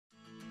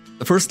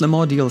The first Le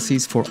Mans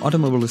DLCs for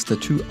Automobilista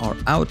 2 are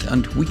out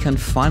and we can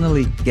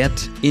finally get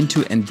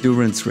into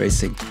endurance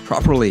racing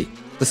properly.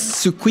 The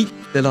Circuit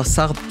de la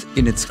Sarthe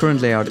in its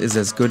current layout is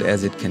as good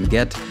as it can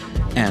get,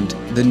 and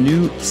the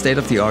new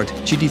state-of-the-art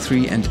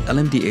GT3 and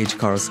LMDh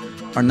cars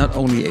are not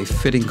only a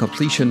fitting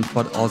completion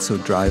but also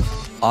drive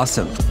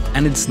awesome.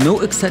 And it's no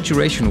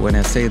exaggeration when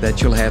I say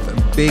that you'll have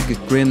a big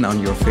grin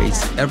on your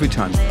face every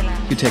time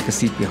you take a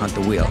seat behind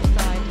the wheel.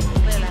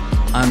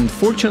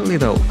 Unfortunately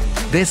though,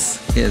 this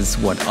is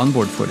what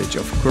onboard footage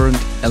of current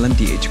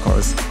LMDh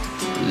cars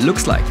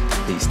looks like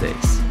these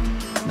days.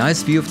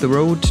 Nice view of the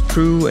road,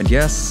 true and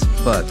yes,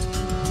 but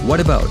what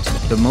about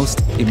the most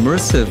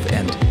immersive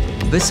and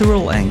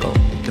visceral angle,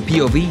 the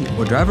POV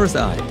or driver's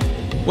eye?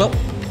 Well,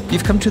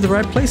 you've come to the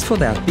right place for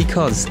that,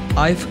 because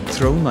I've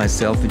thrown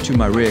myself into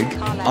my rig,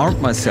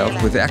 armed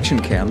myself with action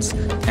cams,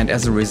 and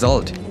as a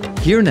result,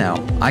 here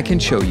now I can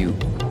show you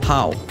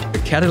how the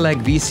Cadillac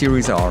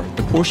V-Series.R,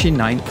 the Porsche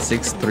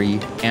 963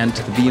 and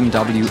the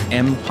BMW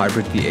M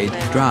Hybrid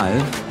V8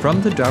 drive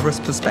from the driver's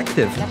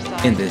perspective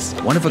in this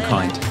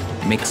one-of-a-kind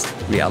mixed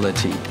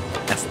reality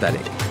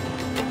aesthetic.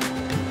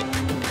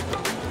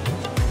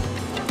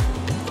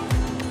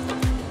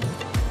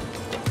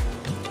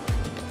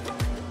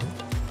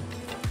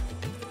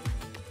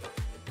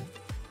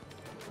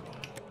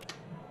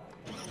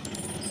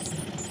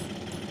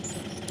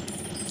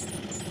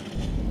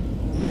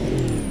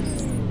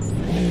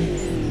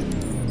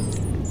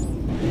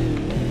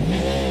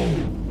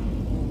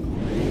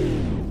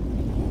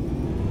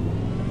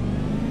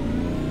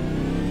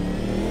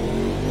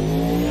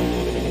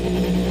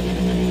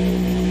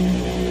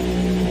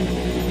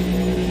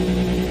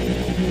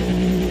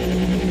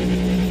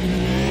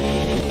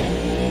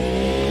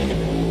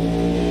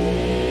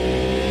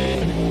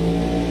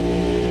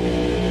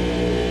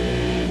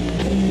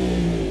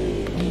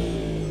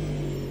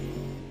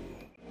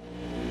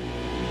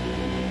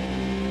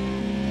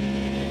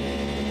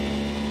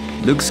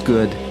 Looks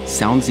good,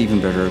 sounds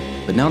even better,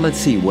 but now let's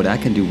see what I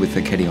can do with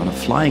the Caddy on a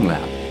flying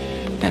lap.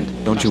 And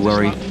don't you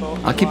worry,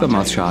 I'll keep my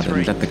mouth shut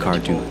and let the car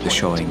do the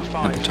showing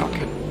and the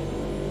talking.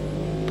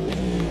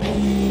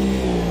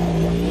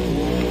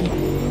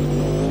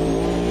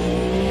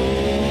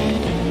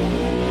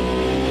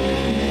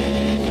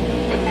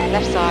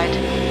 Left side.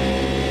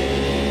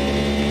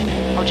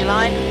 Hold your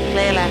line,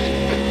 clear left.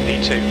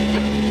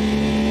 E2.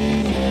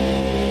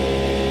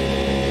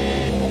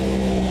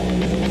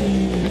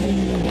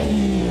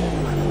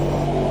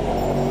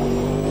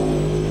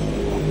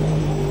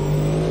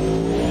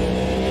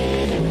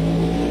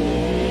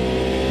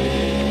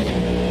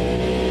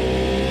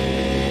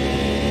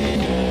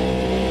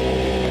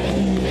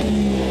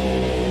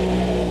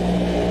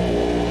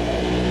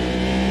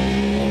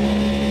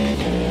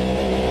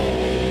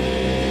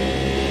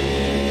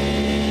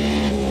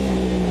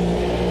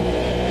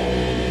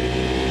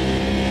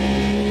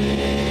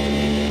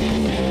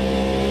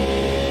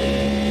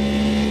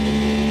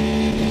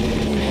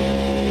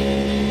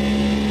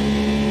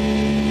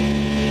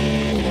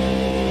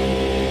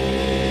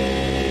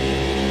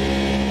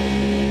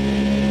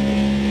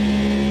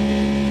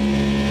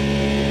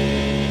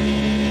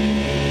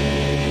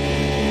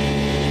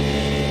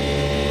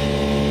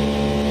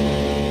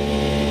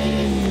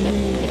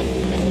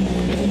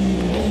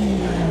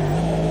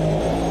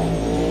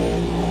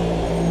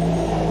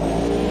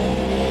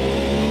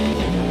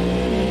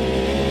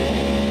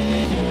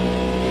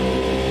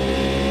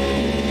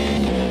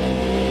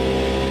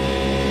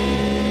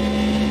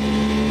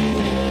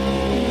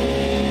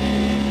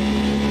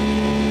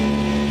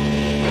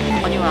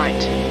 Right.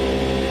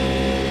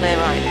 Clear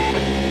right.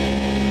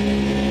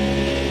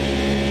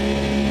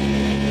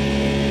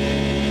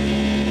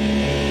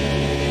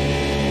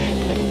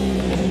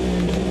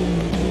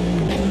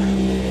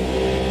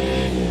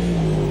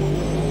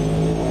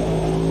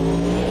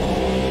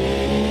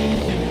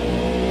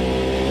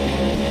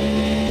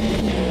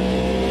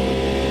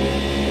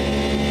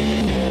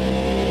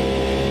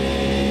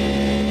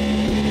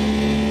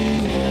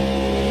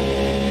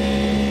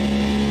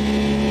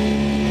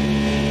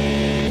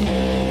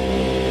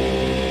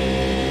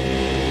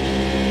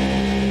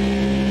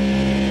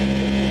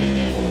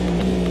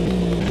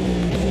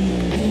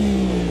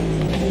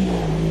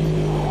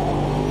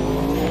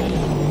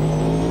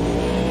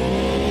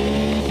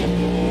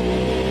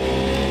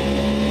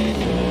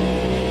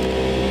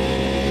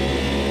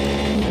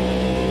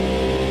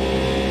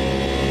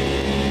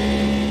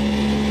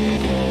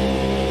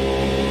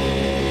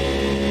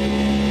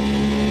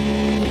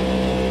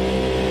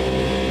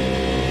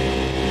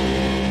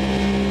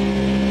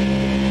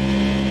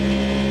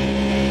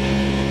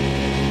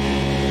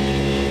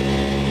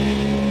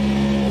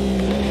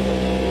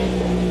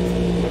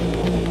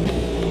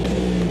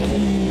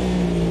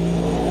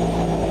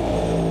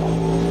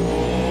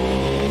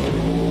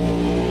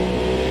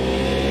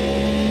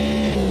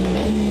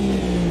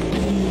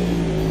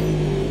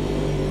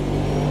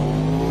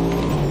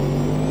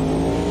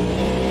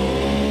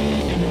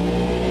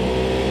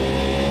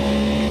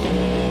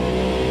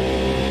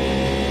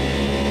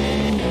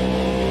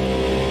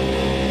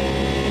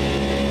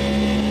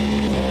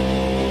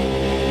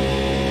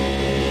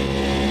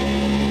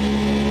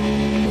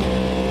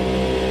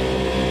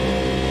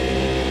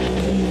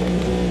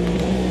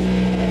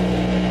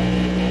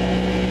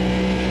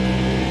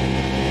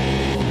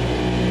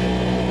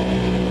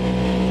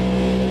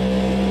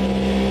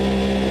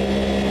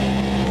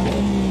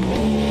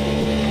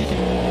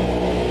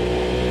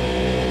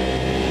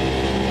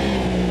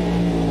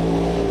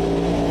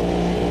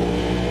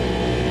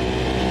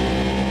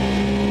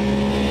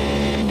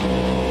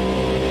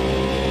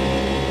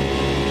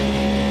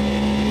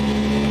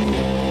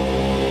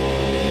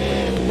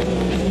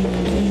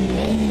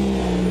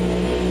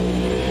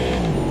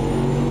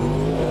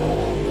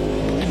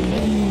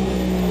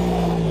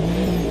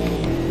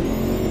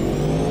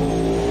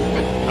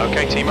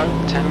 Timo,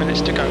 10 minutes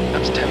to go.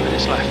 That's 10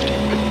 minutes left.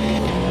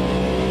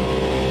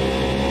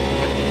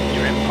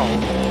 You're in pole.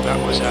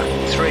 That was a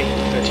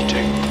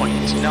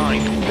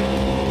 3:32.9.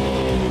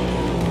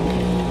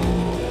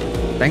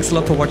 Thanks a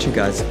lot for watching,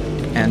 guys.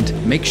 And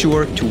make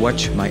sure to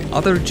watch my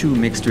other 2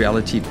 mixed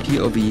reality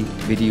POV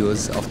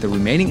videos of the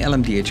remaining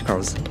LMDh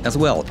cars as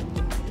well.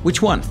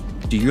 Which one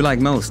do you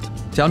like most?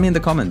 Tell me in the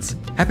comments.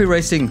 Happy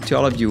racing to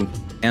all of you,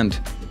 and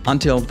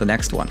until the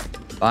next one.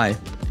 Bye.